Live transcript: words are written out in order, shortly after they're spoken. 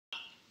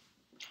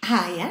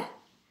Hiya,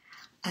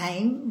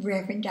 I'm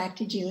Reverend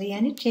Dr.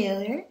 Juliana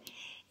Taylor, and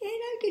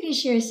I'm going to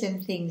share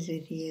some things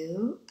with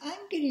you.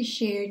 I'm going to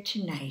share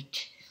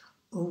tonight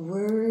a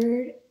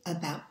word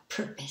about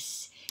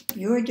purpose,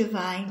 your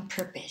divine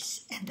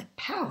purpose, and the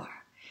power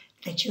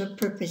that your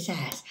purpose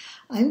has.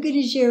 I'm going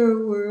to share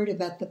a word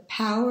about the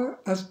power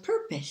of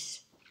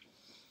purpose.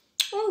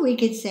 Or we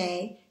could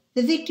say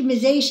the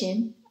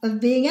victimization of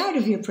being out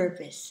of your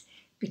purpose,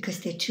 because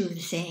they're two of the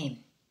same.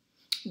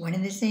 One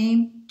and the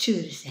same, two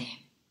of the same.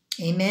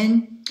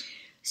 Amen.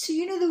 So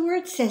the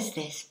word says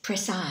this: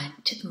 press on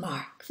to the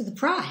mark for the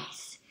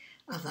prize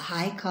of the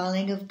high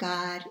calling of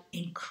God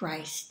in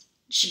Christ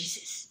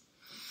Jesus.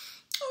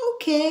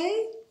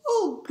 Okay,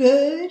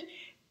 good.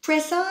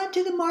 Press on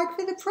to the mark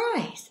for the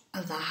prize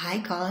of the high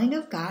calling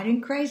of God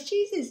in Christ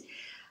Jesus.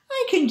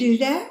 I can do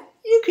that.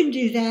 You can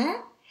do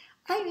that.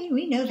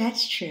 We know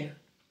that's true.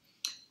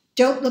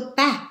 Don't look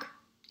back.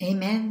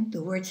 Amen.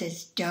 The word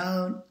says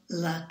don't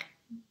look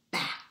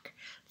back.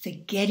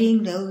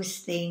 Forgetting those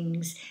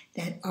things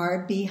that are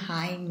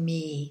behind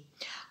me.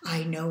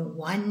 I know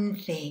one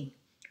thing.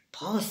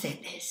 Paul said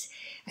this.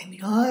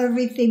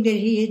 Everything that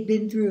he had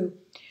been through.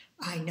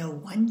 I know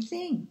one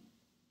thing.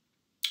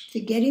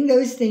 Forgetting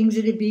those things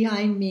that are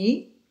behind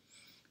me.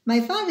 My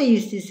father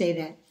used to say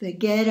that.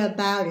 Forget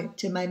about it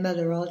to my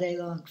mother all day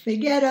long.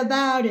 Forget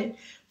about it.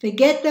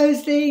 Forget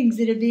those things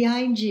that are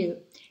behind you.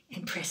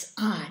 And press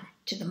on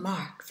to the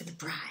mark for the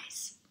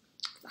prize.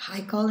 The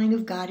high calling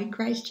of God in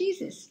Christ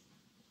Jesus.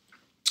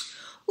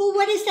 Well,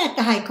 what is that,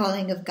 the high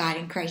calling of God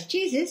in Christ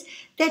Jesus?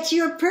 That's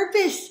your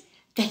purpose.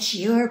 That's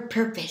your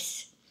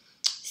purpose.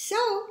 So,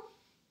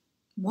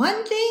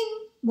 one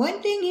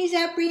thing he's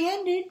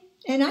apprehended,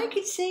 and I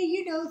could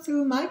say,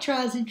 through my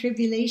trials and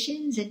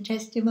tribulations and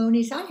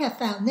testimonies, I have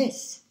found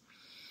this,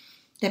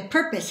 that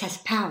purpose has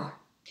power.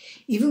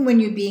 Even when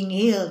you're being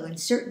healed, when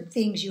certain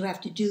things you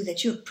have to do,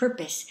 that's your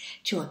purpose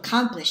to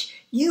accomplish,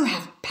 you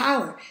have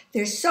power.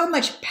 There's so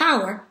much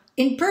power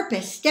in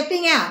purpose,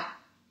 stepping out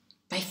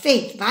by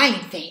faith,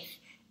 violent faith,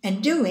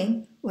 and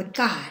doing what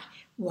God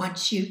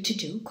wants you to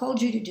do,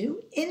 called you to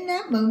do. In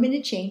that moment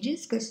it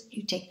changes because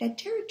you take that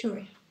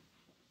territory.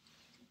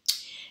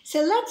 So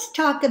let's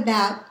talk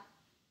about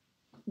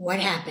what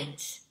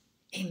happens.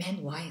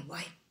 Amen. Why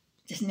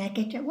doesn't that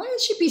get done? Why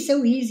does it be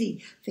so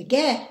easy?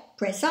 Forget,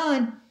 press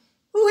on.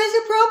 Who has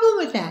a problem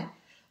with that?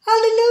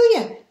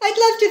 Hallelujah. I'd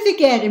love to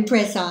forget and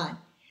press on.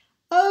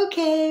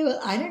 Okay, well,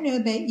 I don't know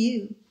about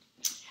you,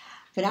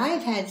 but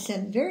I've had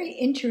some very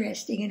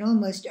interesting and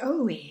almost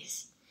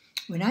always,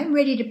 when I'm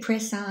ready to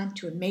press on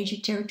to a major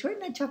territory, I'm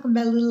not talking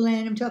about a little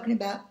land, I'm talking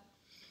about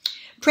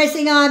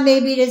pressing on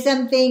maybe to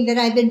something that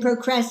I've been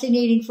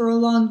procrastinating for a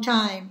long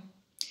time.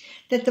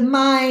 That the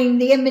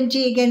mind, the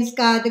enmity against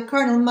God, the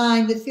carnal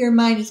mind, the fear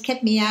mind has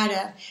kept me out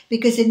of,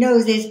 because it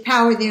knows there's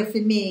power there for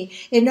me.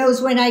 It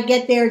knows when I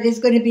get there, there's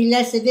going to be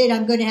less of it.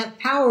 I'm going to have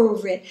power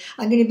over it.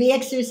 I'm going to be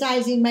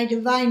exercising my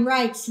divine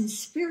rights and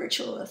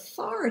spiritual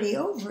authority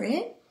over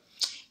it.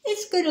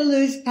 It's going to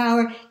lose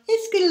power.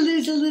 It's going to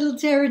lose a little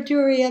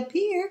territory up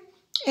here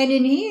and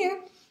in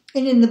here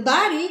and in the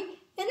body,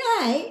 and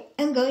I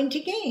am going to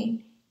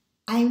gain.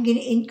 I'm going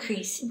to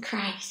increase in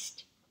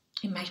Christ,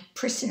 in my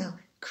personal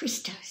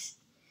Christos,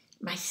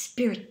 my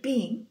spirit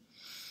being.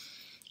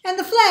 And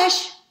the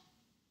flesh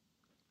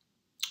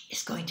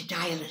is going to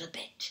die a little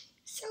bit.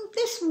 So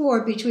this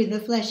war between the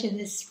flesh and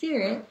the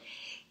spirit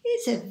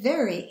is a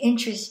very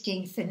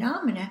interesting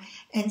phenomena,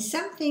 and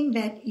something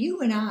that you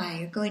and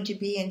I are going to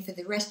be in for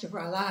the rest of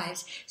our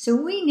lives. So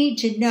we need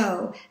to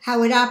know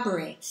how it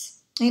operates.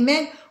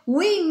 Amen?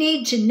 We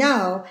need to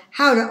know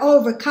how to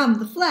overcome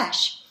the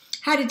flesh,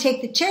 how to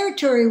take the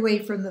territory away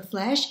from the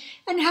flesh,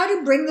 and how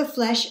to bring the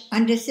flesh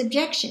under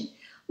subjection.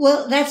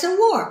 Well, that's a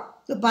war.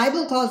 The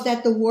Bible calls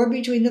that the war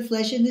between the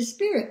flesh and the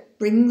spirit,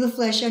 bringing the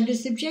flesh under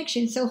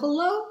subjection. So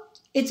hello,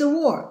 it's a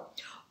war.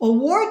 A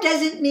war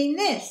doesn't mean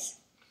this.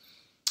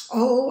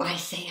 I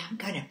say I'm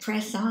going to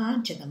press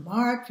on to the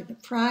mark for the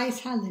prize.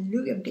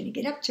 Hallelujah. I'm going to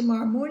get up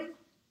tomorrow morning,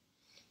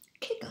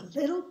 kick a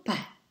little butt.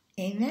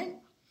 Amen.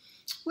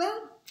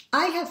 Well,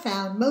 I have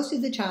found most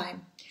of the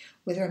time,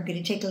 whether I'm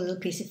going to take a little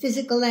piece of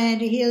physical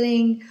land, a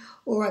healing,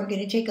 or I'm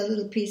going to take a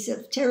little piece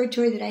of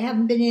territory that I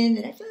haven't been in,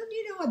 that I found,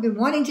 I've been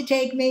wanting to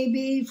take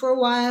maybe for a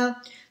while.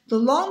 The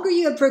longer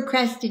you have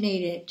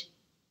procrastinated,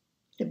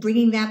 the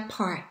bringing that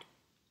part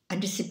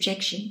under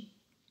subjection,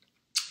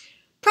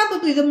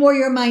 probably the more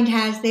your mind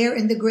has there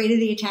and the greater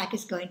the attack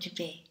is going to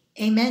be.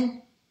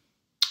 Amen?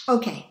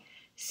 Okay,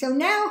 so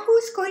now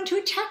who's going to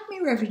attack me,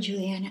 Reverend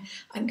Juliana?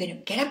 I'm going to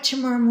get up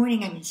tomorrow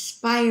morning. I'm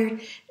inspired.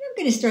 I'm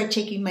going to start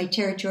taking my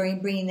territory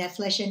and bringing that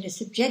flesh under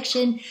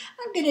subjection.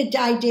 I'm going to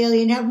die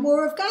daily and have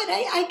more of God.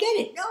 I get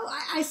it. No,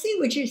 I see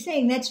what you're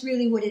saying. That's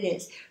really what it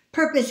is.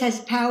 Purpose has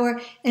power,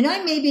 and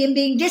I maybe am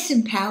being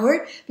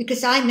disempowered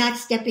because I'm not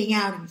stepping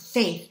out in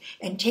faith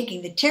and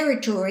taking the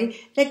territory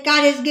that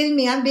God has given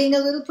me. I'm being a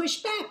little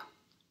pushed back.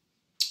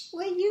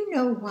 Well, you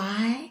know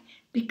why?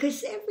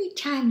 Because every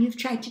time you've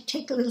tried to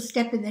take a little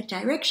step in that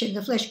direction,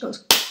 the flesh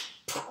goes,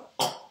 go,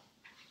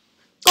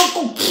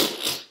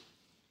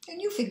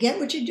 and you forget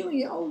what you're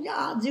doing. Oh, yeah,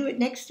 I'll do it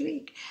next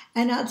week.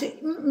 And I'll do,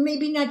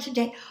 maybe not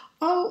today.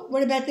 Oh,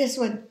 what about this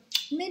one?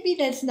 Maybe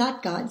that's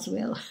not God's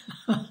will.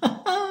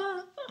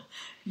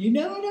 You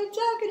know what I'm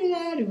talking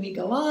about. And we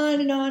go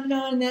on and on and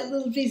on. And that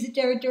little piece of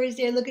territory is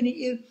there looking at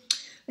you.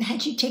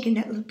 Had you taken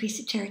that little piece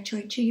of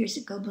territory 2 years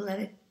ago,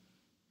 beloved?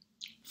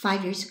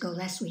 5 years ago,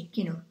 last week,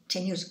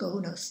 10 years ago,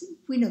 who knows?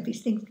 We know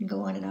these things can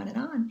go on and on and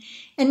on.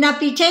 And not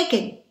be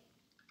taken.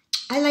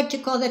 I like to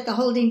call that the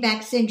holding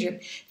back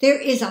syndrome.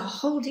 There is a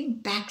holding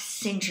back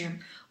syndrome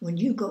when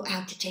you go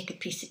out to take a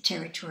piece of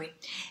territory.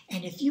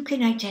 And if you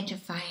can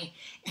identify it,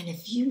 and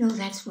if you know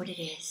that's what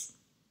it is,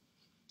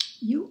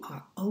 you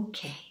are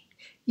okay.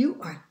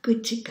 You are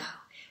good to go.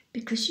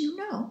 Because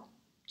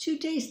 2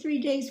 days, 3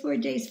 days, 4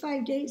 days,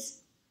 5 days.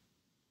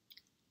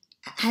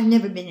 I've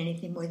never been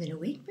anything more than a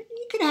week, but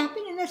it could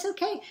happen, and that's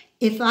okay.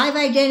 If I've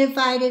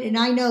identified it and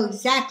I know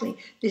exactly,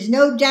 there's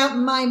no doubt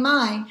in my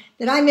mind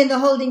that I'm in the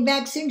holding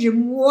back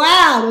syndrome.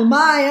 Wow, am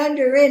I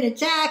under an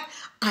attack?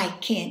 I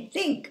can't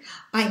think.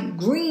 I'm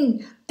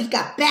green. I've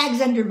got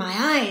bags under my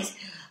eyes.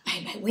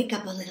 I might wake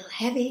up a little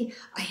heavy.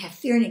 I have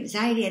fear and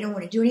anxiety. I don't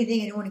want to do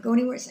anything. I don't want to go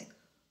anywhere. It's like,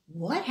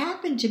 what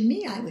happened to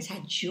me? I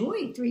had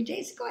joy 3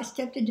 days ago. I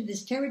stepped into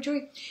this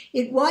territory.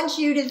 It wants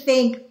you to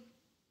think,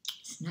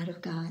 it's not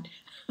of God.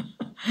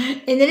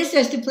 And then it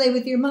starts to play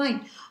with your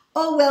mind.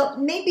 Oh, well,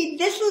 maybe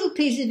this little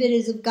piece of it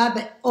is of God,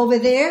 but over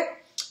there,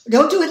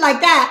 don't do it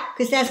like that,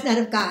 because that's not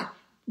of God.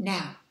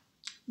 Now,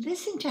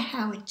 listen to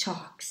how it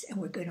talks, and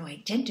we're going to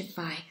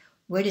identify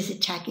what is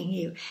attacking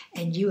you,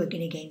 and you are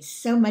going to gain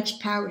so much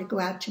power to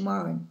go out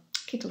tomorrow and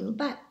kick a little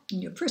butt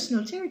in your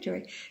personal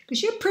territory,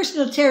 because your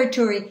personal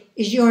territory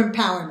is your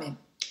empowerment.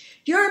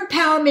 Your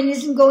empowerment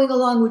isn't going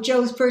along with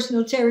Joe's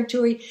personal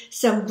territory,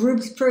 some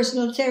group's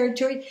personal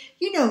territory.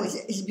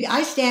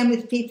 I stand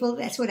with people.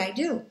 That's what I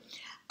do.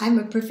 I'm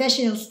a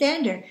professional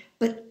stander,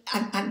 but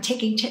I'm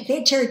taking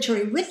their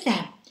territory with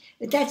them.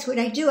 But that's what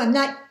I do. I'm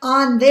not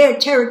on their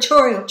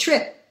territorial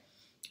trip.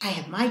 I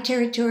have my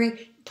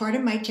territory. Part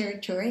of my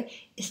territory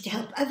is to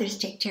help others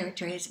take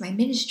territory. That's my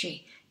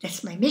ministry.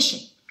 That's my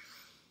mission.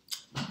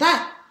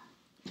 But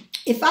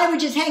if I were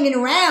just hanging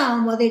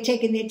around while they're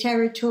taking their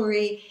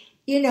territory,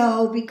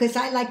 because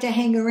I like to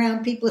hang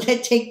around people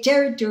that take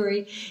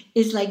territory.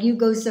 It's like you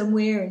go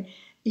somewhere and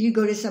you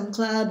go to some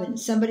club and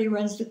somebody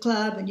runs the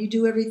club and you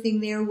do everything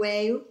their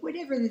way,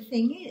 whatever the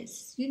thing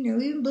is.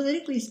 Even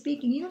politically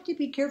speaking, you have to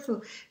be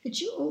careful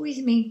that you always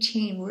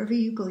maintain wherever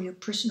you go your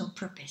personal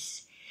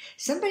purpose.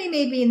 Somebody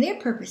may be in their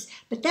purpose,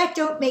 but that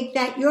don't make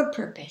that your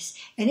purpose.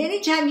 And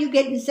anytime you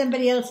get in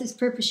somebody else's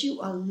purpose, you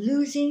are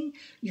losing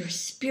your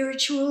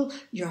spiritual,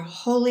 your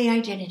holy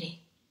identity.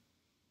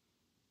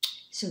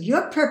 So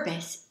your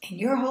purpose and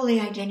your holy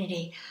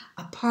identity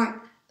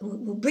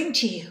will bring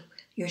to you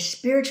your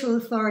spiritual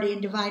authority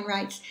and divine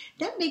rights.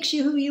 That makes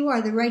you who you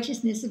are, the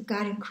righteousness of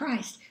God in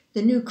Christ,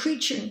 the new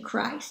creature in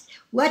Christ.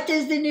 What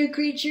does the new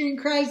creature in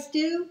Christ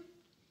do?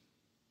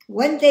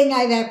 One thing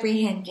I've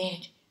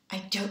apprehended,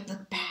 I don't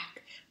look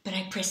back, but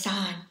I press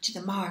on to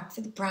the mark for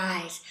the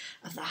prize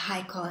of the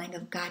high calling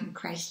of God in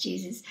Christ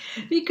Jesus.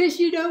 Because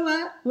you know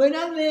what? When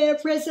I'm there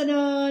pressing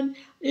on,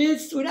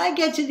 it's when I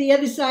get to the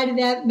other side of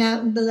that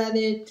mountain,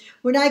 beloved,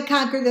 when I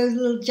conquer those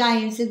little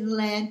giants in the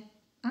land,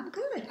 I'm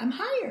good. I'm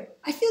higher.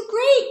 I feel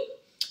great.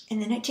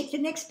 And then I take the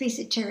next piece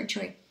of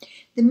territory.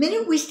 The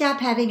minute we stop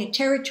having a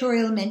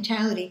territorial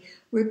mentality,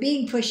 we're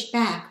being pushed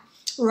back.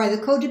 We're either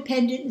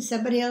codependent in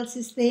somebody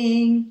else's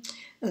thing,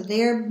 or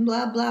they're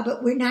blah, blah,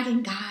 but we're not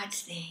in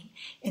God's thing.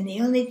 And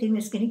the only thing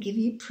that's going to give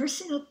you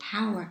personal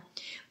power.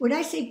 When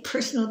I say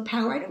personal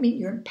power, I don't mean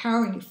you're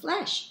empowering your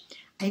flesh.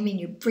 I mean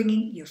you're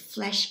bringing your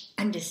flesh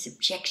under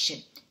subjection.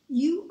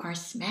 You are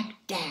smack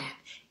dab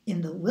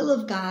in the will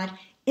of God,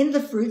 in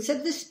the fruits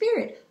of the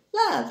Spirit.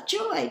 Love,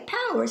 joy,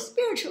 power,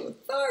 spiritual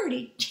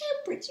authority,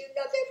 temperance. You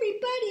love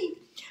everybody.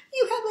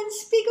 You have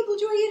unspeakable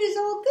joy. It is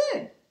all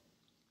good.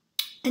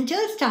 Until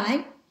it's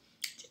time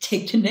to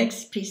take the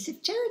next piece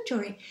of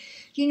territory.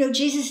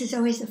 Jesus is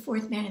always the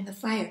fourth man in the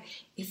fire.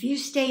 If you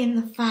stay in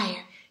the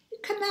fire, you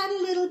come out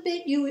a little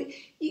bit, you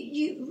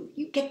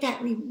get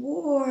that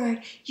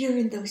reward. You're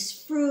in those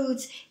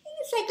fruits. And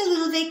it's like a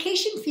little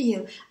vacation for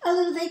you, a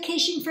little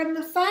vacation from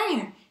the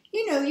fire.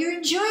 You're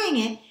enjoying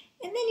it.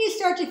 And then you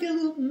start to feel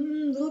a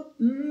little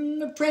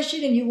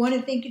oppression, and you want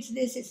to think it's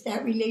this, it's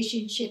that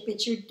relationship,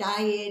 it's your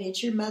diet,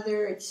 it's your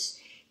mother, it's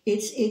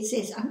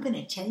I'm going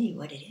to tell you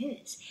what it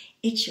is.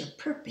 It's your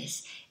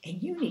purpose,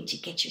 and you need to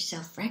get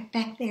yourself right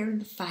back there in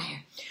the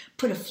fire.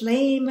 Put a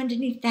flame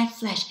underneath that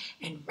flesh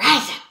and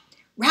rise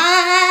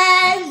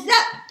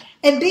up,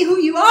 and be who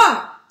you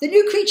are, the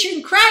new creature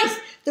in Christ,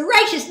 the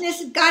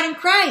righteousness of God in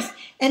Christ,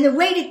 and the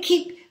way to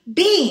keep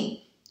being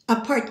a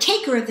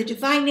partaker of the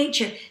divine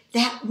nature,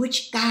 that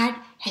which God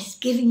has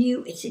given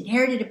you, it's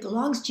inherited, it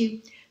belongs to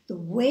you. The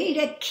way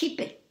to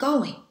keep it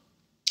going,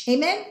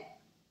 amen,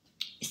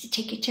 is to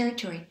take your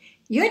territory.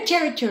 Your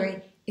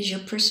territory is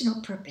your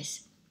personal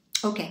purpose.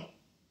 Okay,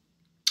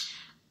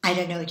 I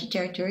don't know what your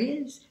territory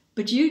is,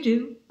 But you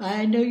do.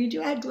 I know you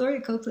do. I had Gloria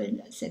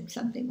Copeland said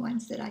something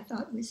once that I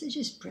thought was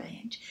just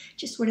brilliant.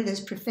 Just one of those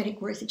prophetic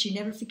words that you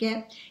never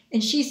forget.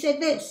 And she said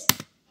this,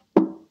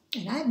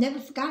 and I've never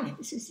forgotten it.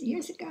 This was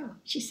years ago.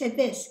 She said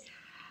this,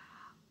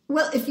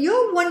 well, if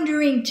you're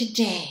wondering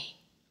today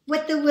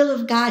what the will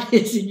of God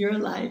is in your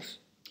life,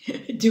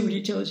 do what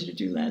he told you to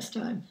do last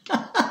time.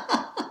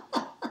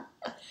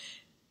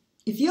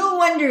 If you're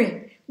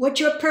wondering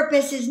what your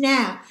purpose is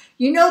now,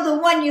 you know the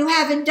one you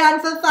haven't done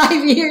for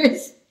 5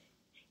 years.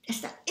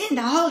 That's in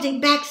the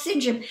holding back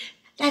syndrome.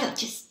 That'll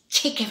just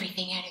take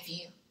everything out of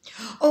you.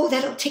 Oh,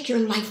 that'll take your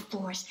life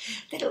force.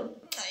 That'll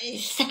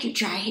suck you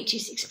dry. I hate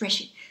this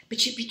expression.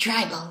 But you'd be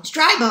dry bones.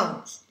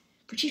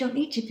 But you don't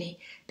need to be,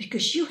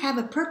 because you have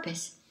a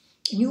purpose.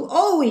 And you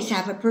always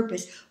have a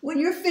purpose. When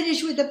you're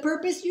finished with a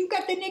purpose, you've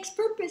got the next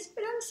purpose.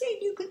 But I'm saying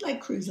you could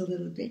cruise a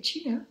little bit,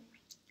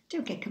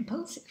 Don't get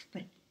compulsive,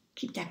 but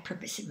keep that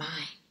purpose in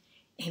mind.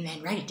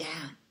 Amen. Write it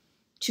down.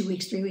 2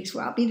 weeks, 3 weeks,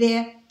 where I'll be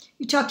there.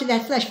 You talk to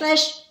that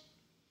flesh.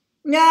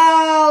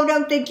 No,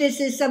 don't think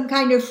this is some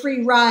kind of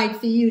free ride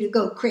for you to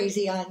go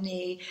crazy on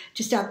me,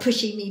 to start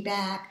pushing me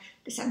back,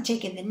 because I'm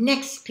taking the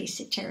next piece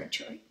of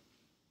territory.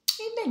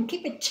 Amen.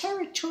 Keep a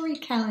territory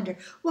calendar.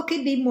 What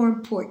could be more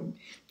important?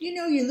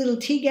 Your little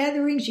tea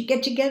gatherings, you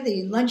get together,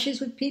 your lunches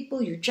with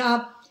people, your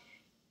job.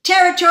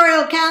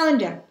 Territorial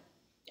calendar.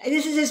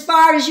 This is as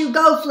far as you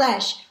go,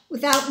 flesh,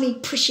 without me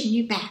pushing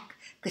you back.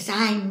 Because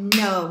I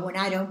know when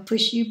I don't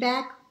push you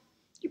back,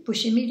 you're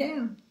pushing me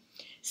down.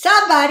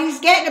 Somebody's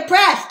getting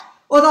oppressed,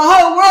 or the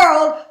whole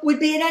world would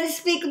be an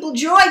unspeakable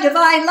joy,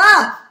 divine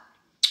love.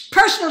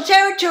 Personal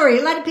territory.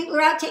 A lot of people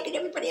are out taking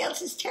everybody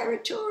else's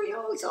territory.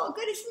 Oh, it's all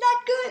good. It's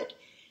not good.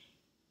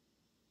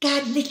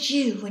 God lit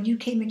you when you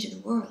came into the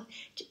world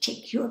to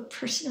take your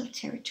personal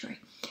territory.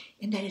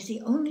 And that is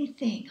the only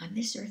thing on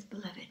this earth,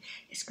 beloved,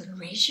 that's going to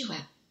raise you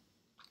up.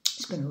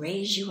 It's going to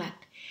raise you up.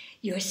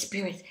 Your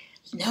spirit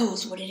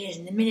knows what it is.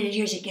 And the minute it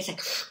hears it,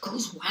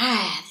 goes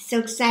wild, so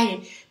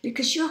excited.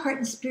 Because your heart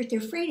and spirit, they're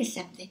afraid of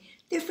something.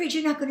 They're afraid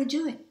you're not going to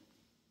do it.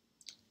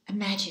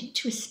 Imagine,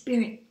 to a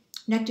spirit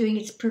not doing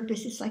its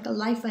purpose, it's like a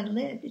life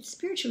unlived. It's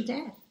spiritual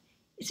death.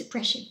 It's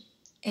oppression.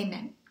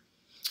 Amen.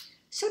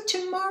 So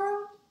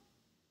tomorrow,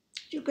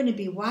 you're going to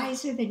be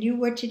wiser than you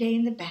were today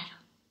in the battle.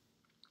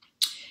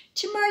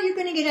 Tomorrow, you're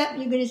going to get up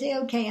and you're going to say,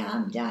 okay,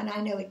 I'm done.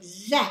 I know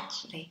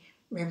exactly,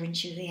 Reverend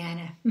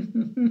Juliana,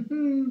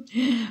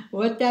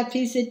 what that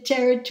piece of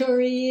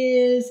territory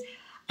is.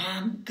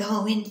 I'm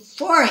going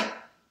for it.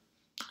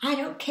 I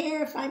don't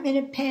care if I'm in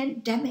a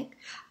pandemic.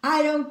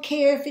 I don't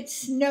care if it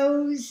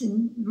snows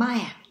in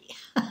Miami.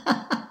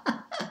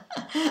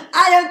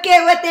 I don't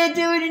care what they're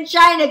doing in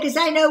China, because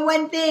I know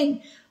one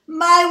thing.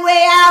 My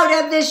way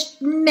out of this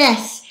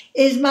mess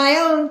is my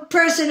own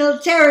personal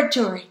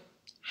territory.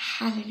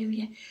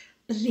 Hallelujah.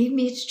 Believe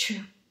me, it's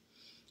true.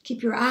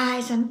 Keep your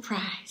eyes on the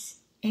prize.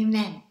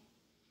 Amen.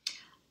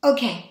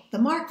 Okay, the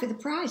mark for the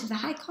prize is the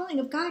high calling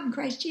of God in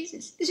Christ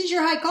Jesus. This is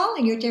your high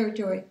calling, your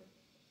territory.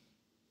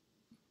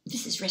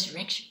 This is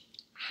resurrection.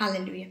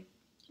 Hallelujah.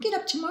 Get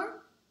up tomorrow.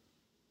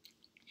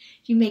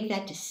 You make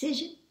that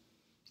decision.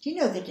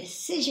 The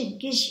decision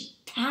gives you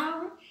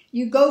power.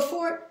 You go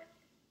for it.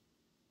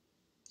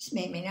 This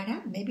may not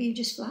happen. Maybe you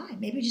just fly.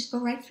 Maybe you just go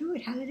right through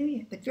it.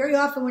 Hallelujah. But very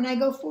often when I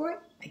go for it,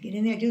 I get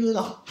in there, do a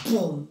little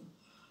boom.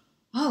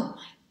 Oh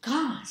my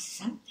God,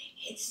 something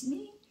hits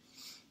me.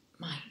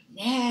 My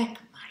neck,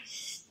 my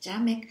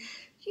stomach.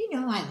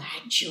 I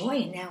had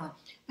joy. And now,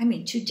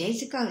 2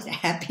 days ago, I was the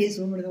happiest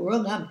woman in the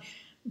world. Now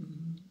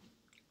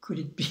could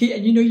it be?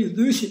 And you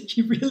lose it.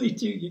 You really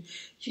do.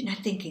 You're not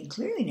thinking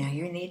clearly now.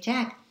 You're in the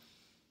attack.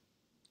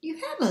 You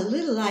have a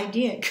little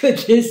idea. Could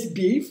this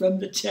be from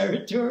the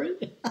territory?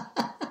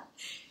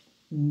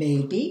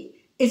 Maybe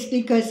it's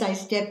because I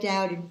stepped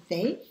out in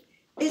faith.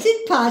 Is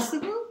it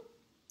possible?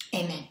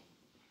 Amen.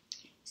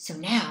 So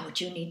now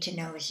what you need to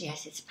know is,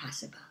 yes, it's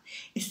possible.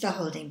 It's the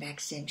holding back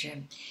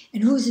syndrome.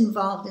 And who's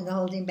involved in the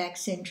holding back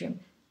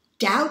syndrome?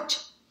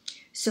 Doubt.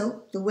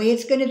 So the way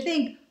it's going to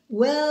think,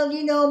 well,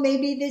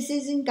 maybe this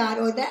isn't God,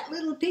 or that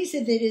little piece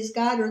of it is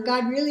God, or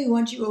God really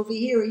wants you over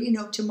here,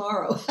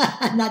 tomorrow,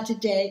 not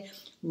today.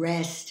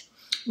 Rest,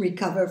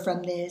 recover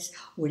from this,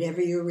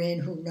 whatever you're in,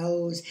 who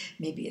knows,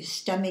 maybe a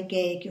stomach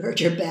ache, you hurt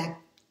your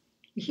back.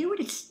 You hear what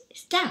it's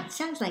doubt. It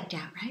sounds like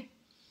doubt, right?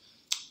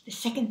 The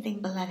second thing,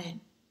 beloved,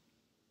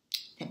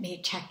 that may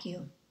attack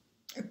you,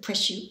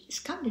 oppress you, is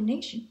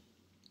condemnation.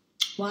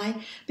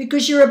 Why?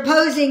 Because you're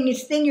opposing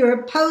this thing, you're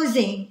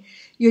opposing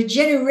your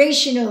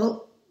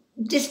generational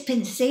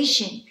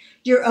dispensation.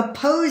 You're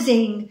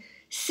opposing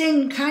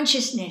sin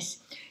consciousness.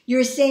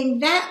 You're saying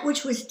that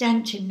which was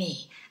done to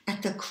me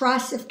at the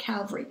cross of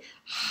Calvary.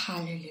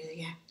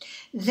 Hallelujah.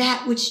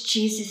 That which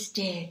Jesus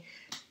did.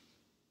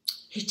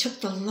 He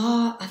took the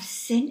law of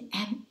sin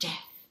and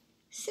death.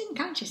 Sin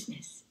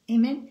consciousness.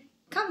 Amen.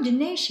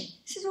 Condemnation.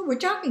 This is what we're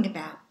talking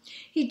about.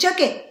 He took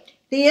it.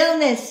 The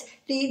illness,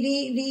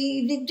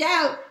 the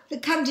doubt, the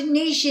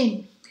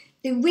condemnation,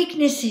 the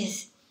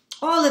weaknesses,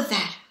 all of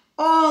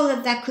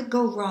that could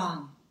go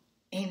wrong.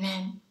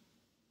 Amen.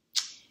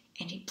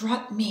 And he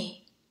brought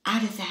me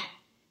out of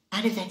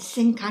that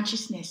sin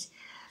consciousness,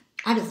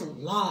 out of the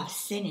law of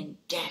sin and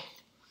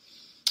death.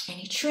 And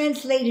he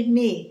translated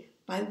me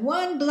by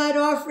one blood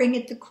offering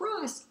at the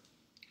cross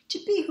to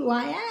be who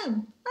I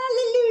am.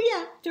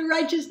 Hallelujah! The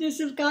righteousness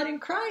of God in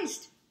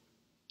Christ.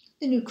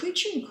 The new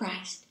creature in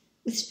Christ,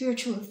 with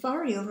spiritual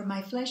authority over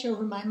my flesh,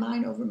 over my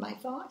mind, over my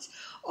thoughts,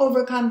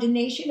 over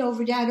condemnation,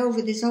 over doubt,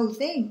 over this whole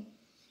thing.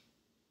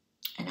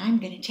 And I'm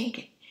going to take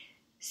it.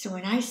 So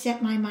when I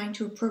set my mind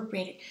to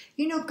appropriate it,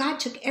 you know, God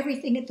took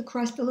everything at the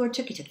cross. The Lord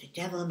took. He took the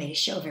devil, made a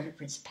show of every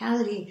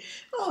principality,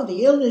 all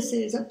the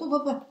illnesses, blah,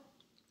 blah, blah.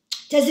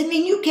 Doesn't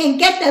mean you can't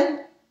get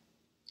them.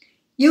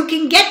 You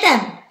can get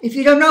them if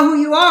you don't know who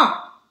you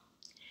are.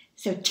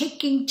 So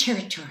taking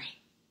territory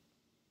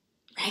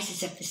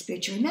rises up the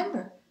spirit to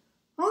remember.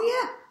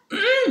 Oh,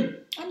 yeah,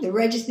 I'm the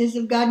righteousness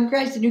of God in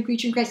Christ, the new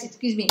creature in Christ,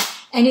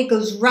 and it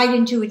goes right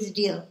into its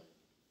deal.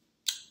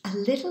 A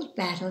little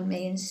battle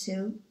may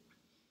ensue.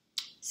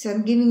 So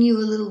I'm giving you a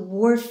little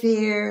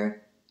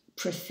warfare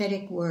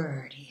prophetic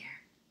word here.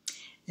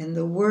 And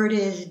the word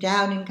is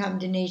doubt and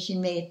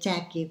condemnation may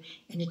attack you.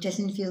 And it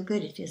doesn't feel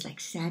good. It feels like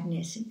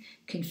sadness and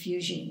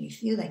confusion. And you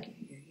feel like,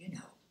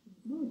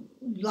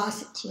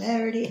 loss of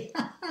clarity.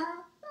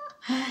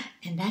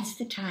 And that's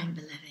the time,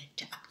 beloved,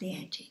 to up the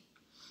ante.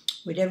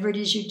 Whatever it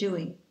is you're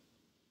doing,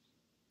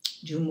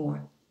 do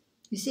more.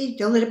 You see,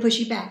 don't let it push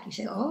you back. You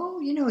say, oh,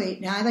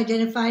 now I've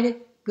identified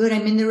it. Good,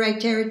 I'm in the right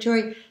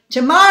territory.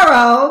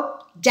 Tomorrow,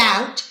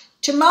 doubt.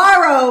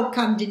 Tomorrow,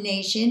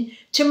 condemnation.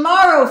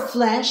 Tomorrow,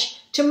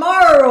 flesh.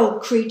 Tomorrow,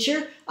 old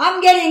creature.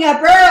 I'm getting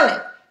up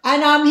early.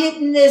 And I'm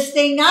hitting this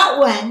thing not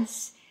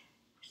once,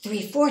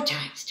 3-4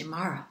 times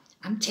tomorrow.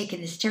 I'm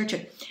taking this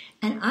territory.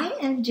 And I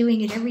am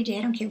doing it every day.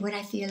 I don't care what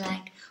I feel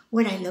like,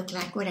 what I look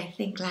like, what I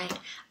think like.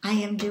 I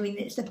am doing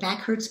this. The back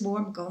hurts more.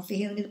 I'm going for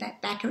healing of the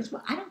back. Back hurts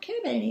more. I don't care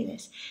about any of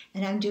this.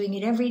 And I'm doing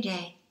it every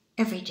day,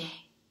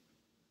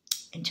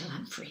 until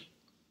I'm free.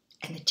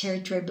 And the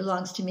territory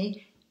belongs to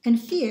me. And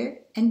fear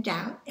and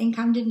doubt and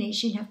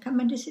condemnation have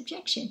come under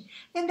subjection.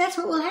 And that's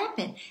what will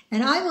happen.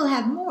 And I will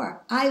have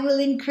more. I will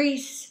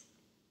increase.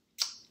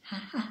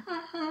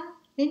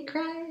 In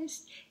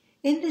Christ,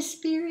 in the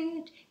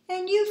Spirit,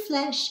 and you,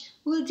 flesh,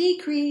 will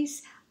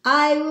decrease.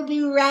 I will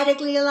be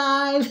radically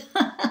alive.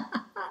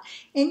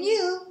 And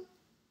you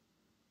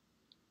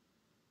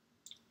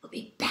will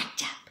be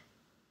backed up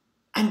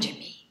under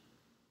me,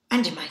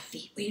 under my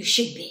feet, where you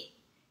should be.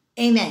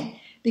 Amen.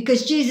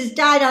 Because Jesus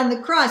died on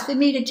the cross for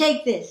me to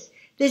take this.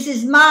 This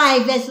is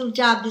my vessel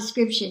job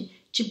description,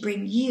 to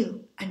bring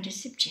you under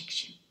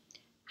subjection.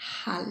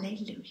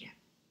 Hallelujah.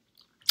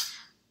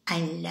 I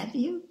love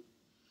you.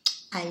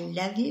 I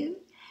love you.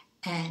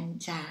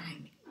 And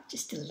I'm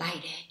just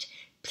delighted.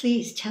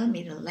 Please tell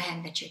me the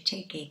land that you're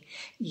taking.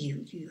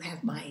 You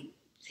have my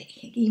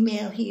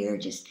email here.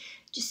 Just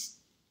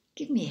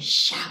give me a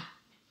shout.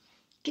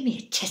 Give me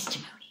a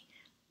testimony.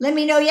 Let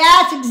me know, yeah,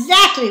 that's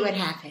exactly what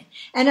happened.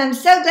 And I'm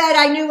so glad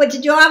I knew what to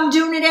do. I'm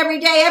doing it every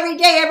day.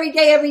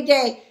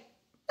 It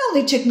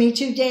only took me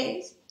 2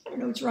 days. I don't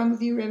know what's wrong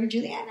with you, Reverend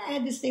Julianne. I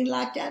had this thing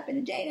locked up in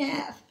a day and a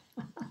half.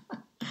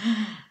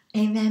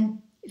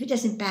 Amen. If it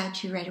doesn't bow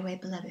to you right away,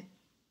 beloved,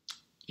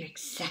 you're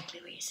exactly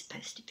where you're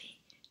supposed to be.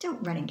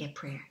 Don't run and get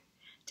prayer.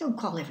 Don't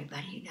call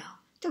everybody you know.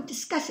 Don't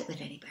discuss it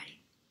with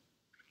anybody.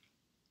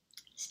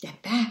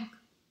 Step back.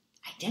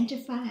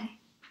 Identify.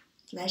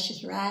 Flesh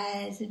is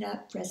rising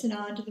up, pressing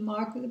on to the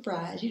mark of the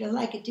prize. You don't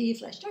like it, do you,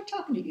 flesh? Start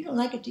talking to you. You don't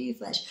like it, do you,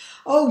 flesh?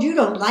 Oh, you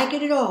don't like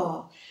it at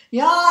all.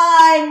 Yeah,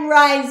 I'm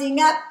rising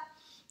up.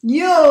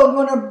 You're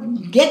going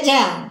to get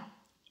down.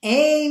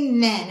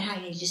 Amen.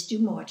 Honey, just do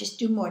more. Just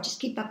do more. Just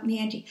keep up in the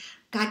ante.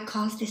 God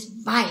calls this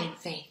violent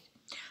faith.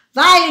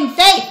 Violent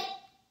faith.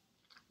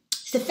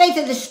 It's the faith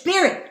of the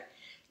Spirit.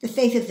 The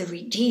faith of the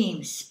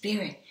redeemed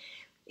Spirit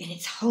in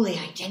its holy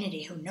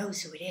identity, who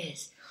knows who it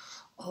is.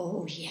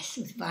 Oh, yes,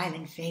 with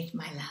violent faith,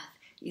 my love,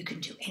 you can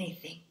do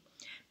anything.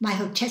 My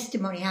whole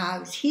testimony how I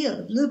was healed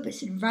of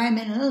lupus and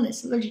environmental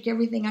illness, allergic to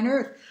everything on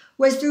earth,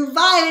 was through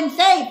violent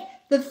faith,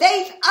 the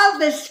faith of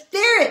the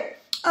Spirit,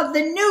 of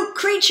the new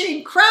creature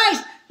in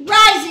Christ,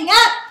 rising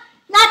up,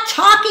 not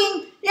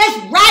talking, just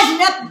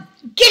rising up.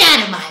 Get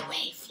out of my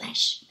way,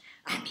 flesh.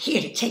 I'm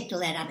here to take the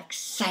lead. I'm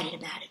excited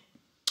about it.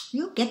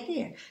 You'll get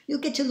there.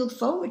 You'll get to look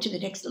forward to the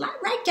next life.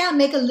 Write down,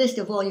 make a list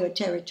of all your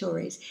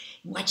territories.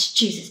 Watch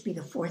Jesus be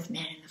the fourth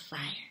man in the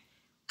fire.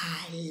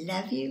 I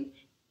love you.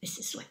 This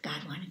is what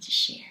God wanted to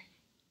share.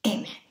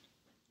 Amen.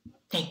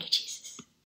 Thank you, Jesus.